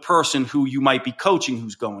the person who you might be coaching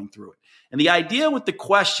who's going through it. And the idea with the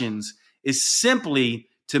questions is simply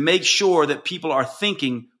to make sure that people are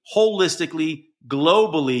thinking holistically,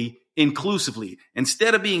 globally, inclusively,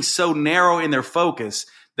 instead of being so narrow in their focus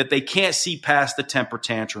that they can't see past the temper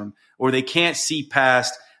tantrum or they can't see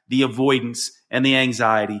past the avoidance and the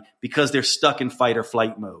anxiety because they're stuck in fight or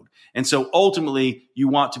flight mode. And so ultimately, you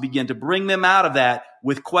want to begin to bring them out of that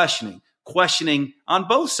with questioning on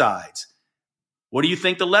both sides. What do you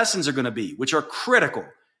think the lessons are going to be, which are critical?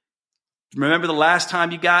 Remember the last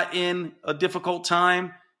time you got in a difficult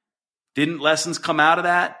time? Didn't lessons come out of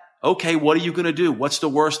that? Okay, what are you going to do? What's the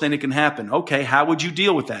worst thing that can happen? Okay, how would you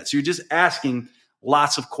deal with that? So you're just asking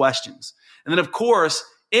lots of questions. And then, of course,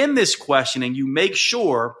 in this questioning, you make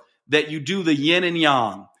sure that you do the yin and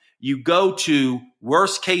yang. You go to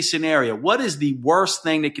worst case scenario. What is the worst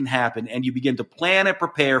thing that can happen? And you begin to plan and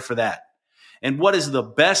prepare for that. And what is the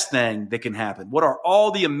best thing that can happen? What are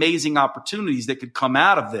all the amazing opportunities that could come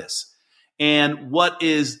out of this? And what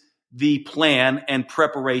is the plan and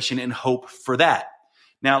preparation and hope for that?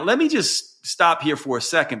 Now, let me just stop here for a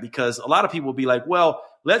second, because a lot of people will be like, well,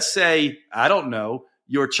 let's say, I don't know,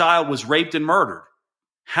 your child was raped and murdered.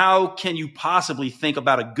 How can you possibly think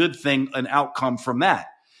about a good thing, an outcome from that?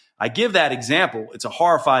 I give that example. It's a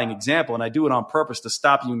horrifying example, and I do it on purpose to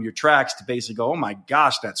stop you in your tracks to basically go, oh my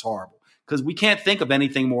gosh, that's horrible. Because we can't think of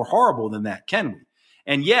anything more horrible than that, can we?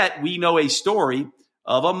 And yet we know a story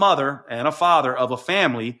of a mother and a father of a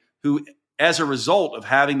family who, as a result of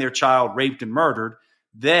having their child raped and murdered,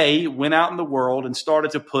 they went out in the world and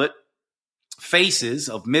started to put faces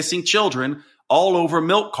of missing children all over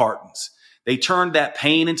milk cartons. They turned that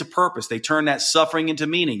pain into purpose. They turned that suffering into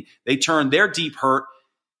meaning. They turned their deep hurt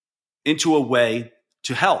into a way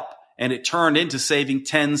to help. And it turned into saving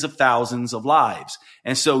tens of thousands of lives.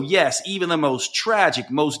 And so, yes, even the most tragic,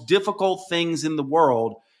 most difficult things in the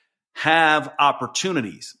world have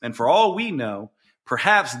opportunities. And for all we know,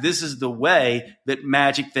 perhaps this is the way that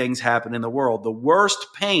magic things happen in the world. The worst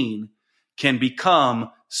pain can become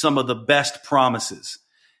some of the best promises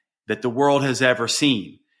that the world has ever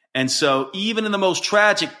seen. And so even in the most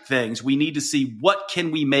tragic things, we need to see what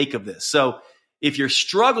can we make of this. So if you're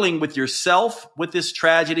struggling with yourself with this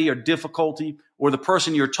tragedy or difficulty, or the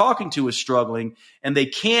person you're talking to is struggling and they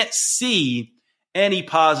can't see any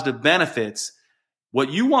positive benefits, what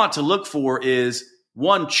you want to look for is,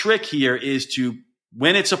 one trick here is to,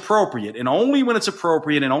 when it's appropriate, and only when it's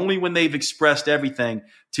appropriate and only when they've expressed everything,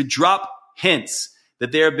 to drop hints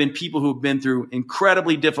that there have been people who have been through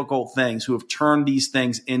incredibly difficult things who have turned these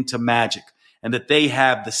things into magic, and that they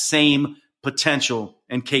have the same potential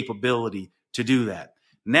and capability to do that.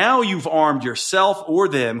 Now you've armed yourself or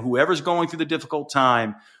them, whoever's going through the difficult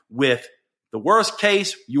time, with the worst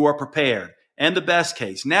case, you are prepared, and the best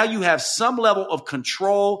case. Now you have some level of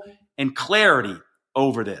control and clarity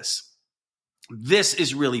over this. This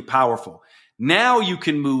is really powerful. Now you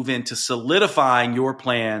can move into solidifying your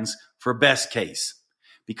plans for best case.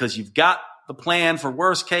 because you've got the plan for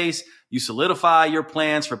worst case, you solidify your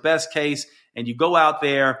plans for best case, and you go out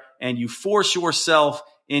there and you force yourself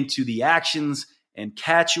into the actions and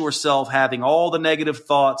catch yourself having all the negative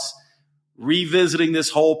thoughts, revisiting this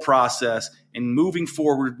whole process and moving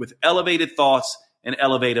forward with elevated thoughts and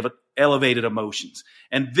elevated emotions.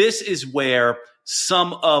 And this is where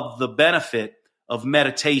some of the benefit of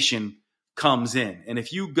meditation comes in. And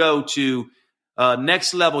if you go to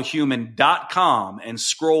nextlevelhuman.com and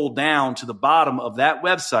scroll down to the bottom of that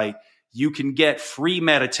website, you can get free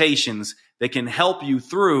meditations that can help you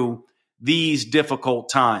through these difficult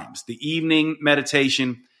times. The evening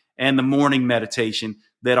meditation and the morning meditation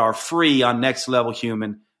that are free on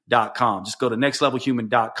nextlevelhuman.com. Just go to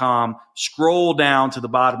nextlevelhuman.com, scroll down to the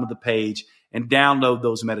bottom of the page, and download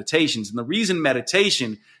those meditations. And the reason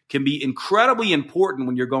meditation can be incredibly important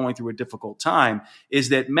when you're going through a difficult time is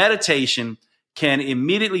that meditation can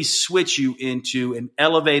immediately switch you into an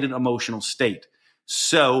elevated emotional state.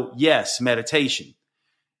 So, yes, meditation.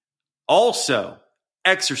 Also,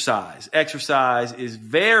 exercise. Exercise is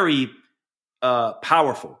very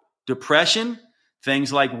powerful. Depression,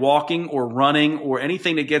 things like walking or running or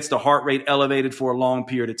anything that gets the heart rate elevated for a long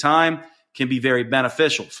period of time can be very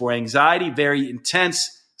beneficial. For anxiety, very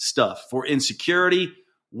intense stuff. For insecurity,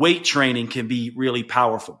 weight training can be really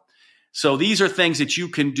powerful. So these are things that you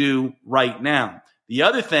can do right now. The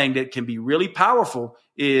other thing that can be really powerful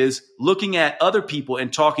is looking at other people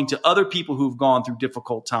and talking to other people who've gone through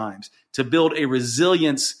difficult times to build a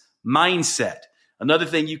resilience mindset. Another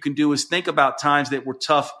thing you can do is think about times that were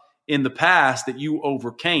tough in the past that you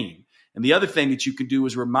overcame. And the other thing that you can do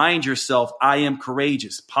is remind yourself, I am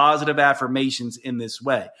courageous, positive affirmations in this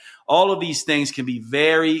way. All of these things can be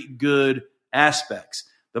very good aspects.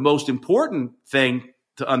 The most important thing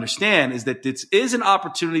to understand is that this is an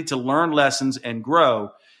opportunity to learn lessons and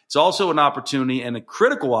grow. It's also an opportunity and a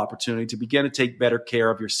critical opportunity to begin to take better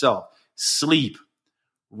care of yourself. Sleep,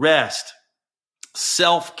 rest,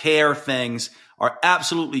 self-care things are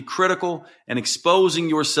absolutely critical, and exposing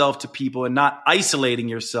yourself to people and not isolating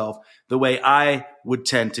yourself the way I would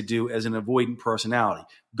tend to do as an avoidant personality.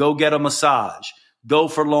 Go get a massage, go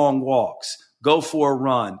for long walks, go for a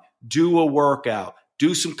run, do a workout,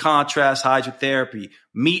 do some contrast hydrotherapy,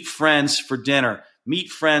 meet friends for dinner, meet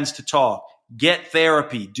friends to talk, get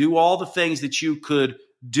therapy, do all the things that you could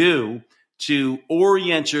do to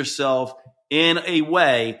orient yourself in a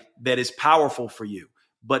way that is powerful for you.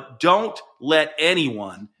 But don't let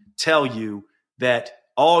anyone tell you that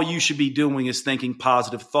all you should be doing is thinking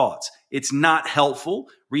positive thoughts. It's not helpful.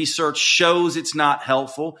 Research shows it's not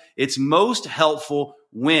helpful. It's most helpful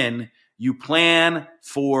when you plan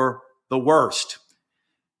for the worst.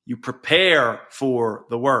 You prepare for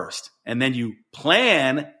the worst, and then you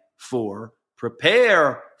plan for,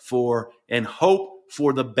 prepare for, and hope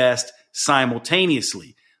for the best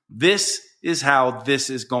simultaneously. This is how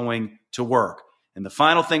this is going to work. And the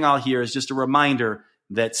final thing I'll hear is just a reminder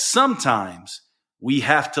that sometimes we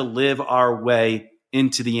have to live our way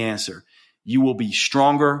into the answer. You will be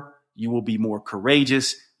stronger. You will be more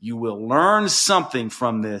courageous. You will learn something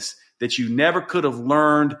from this that you never could have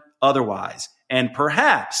learned otherwise. And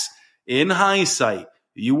perhaps in hindsight,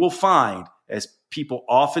 you will find, as people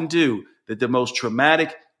often do, that the most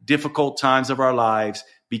traumatic, difficult times of our lives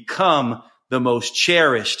become the most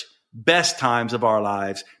cherished, best times of our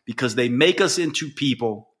lives, because they make us into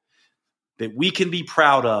people that we can be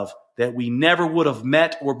proud of, that we never would have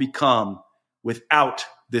met or become without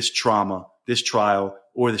this trauma, this trial,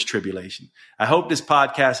 or this tribulation. I hope this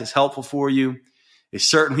podcast is helpful for you. It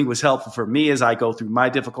certainly was helpful for me as I go through my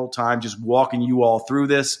difficult time, just walking you all through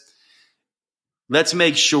this. Let's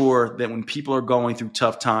make sure that when people are going through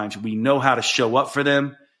tough times, we know how to show up for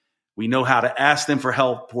them. We know how to ask them for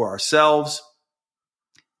help for ourselves.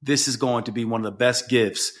 This is going to be one of the best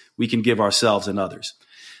gifts we can give ourselves and others.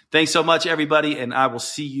 Thanks so much, everybody, and I will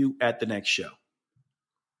see you at the next show.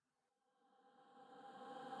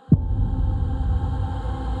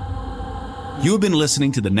 You have been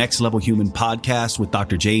listening to the Next Level Human podcast with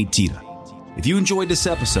Dr. Jade Teta. If you enjoyed this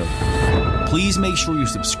episode, please make sure you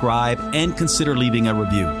subscribe and consider leaving a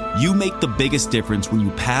review. You make the biggest difference when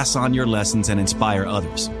you pass on your lessons and inspire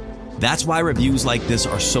others. That's why reviews like this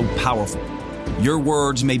are so powerful. Your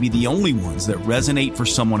words may be the only ones that resonate for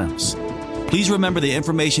someone else. Please remember the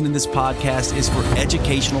information in this podcast is for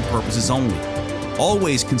educational purposes only.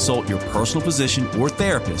 Always consult your personal physician or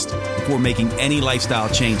therapist before making any lifestyle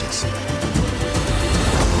changes.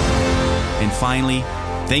 And finally,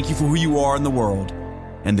 thank you for who you are in the world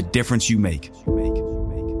and the difference you make.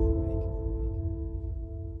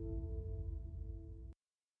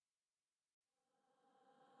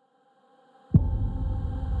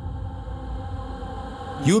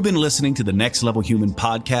 You have been listening to the Next Level Human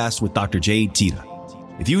podcast with Dr. Jade Teta.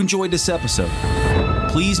 If you enjoyed this episode,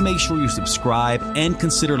 please make sure you subscribe and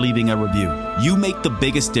consider leaving a review. You make the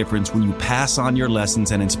biggest difference when you pass on your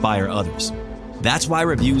lessons and inspire others. That's why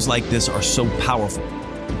reviews like this are so powerful.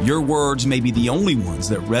 Your words may be the only ones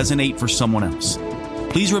that resonate for someone else.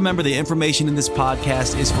 Please remember the information in this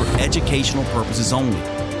podcast is for educational purposes only.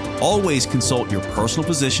 Always consult your personal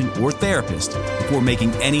physician or therapist before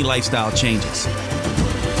making any lifestyle changes.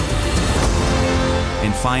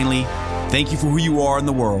 And finally, thank you for who you are in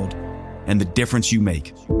the world and the difference you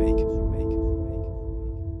make.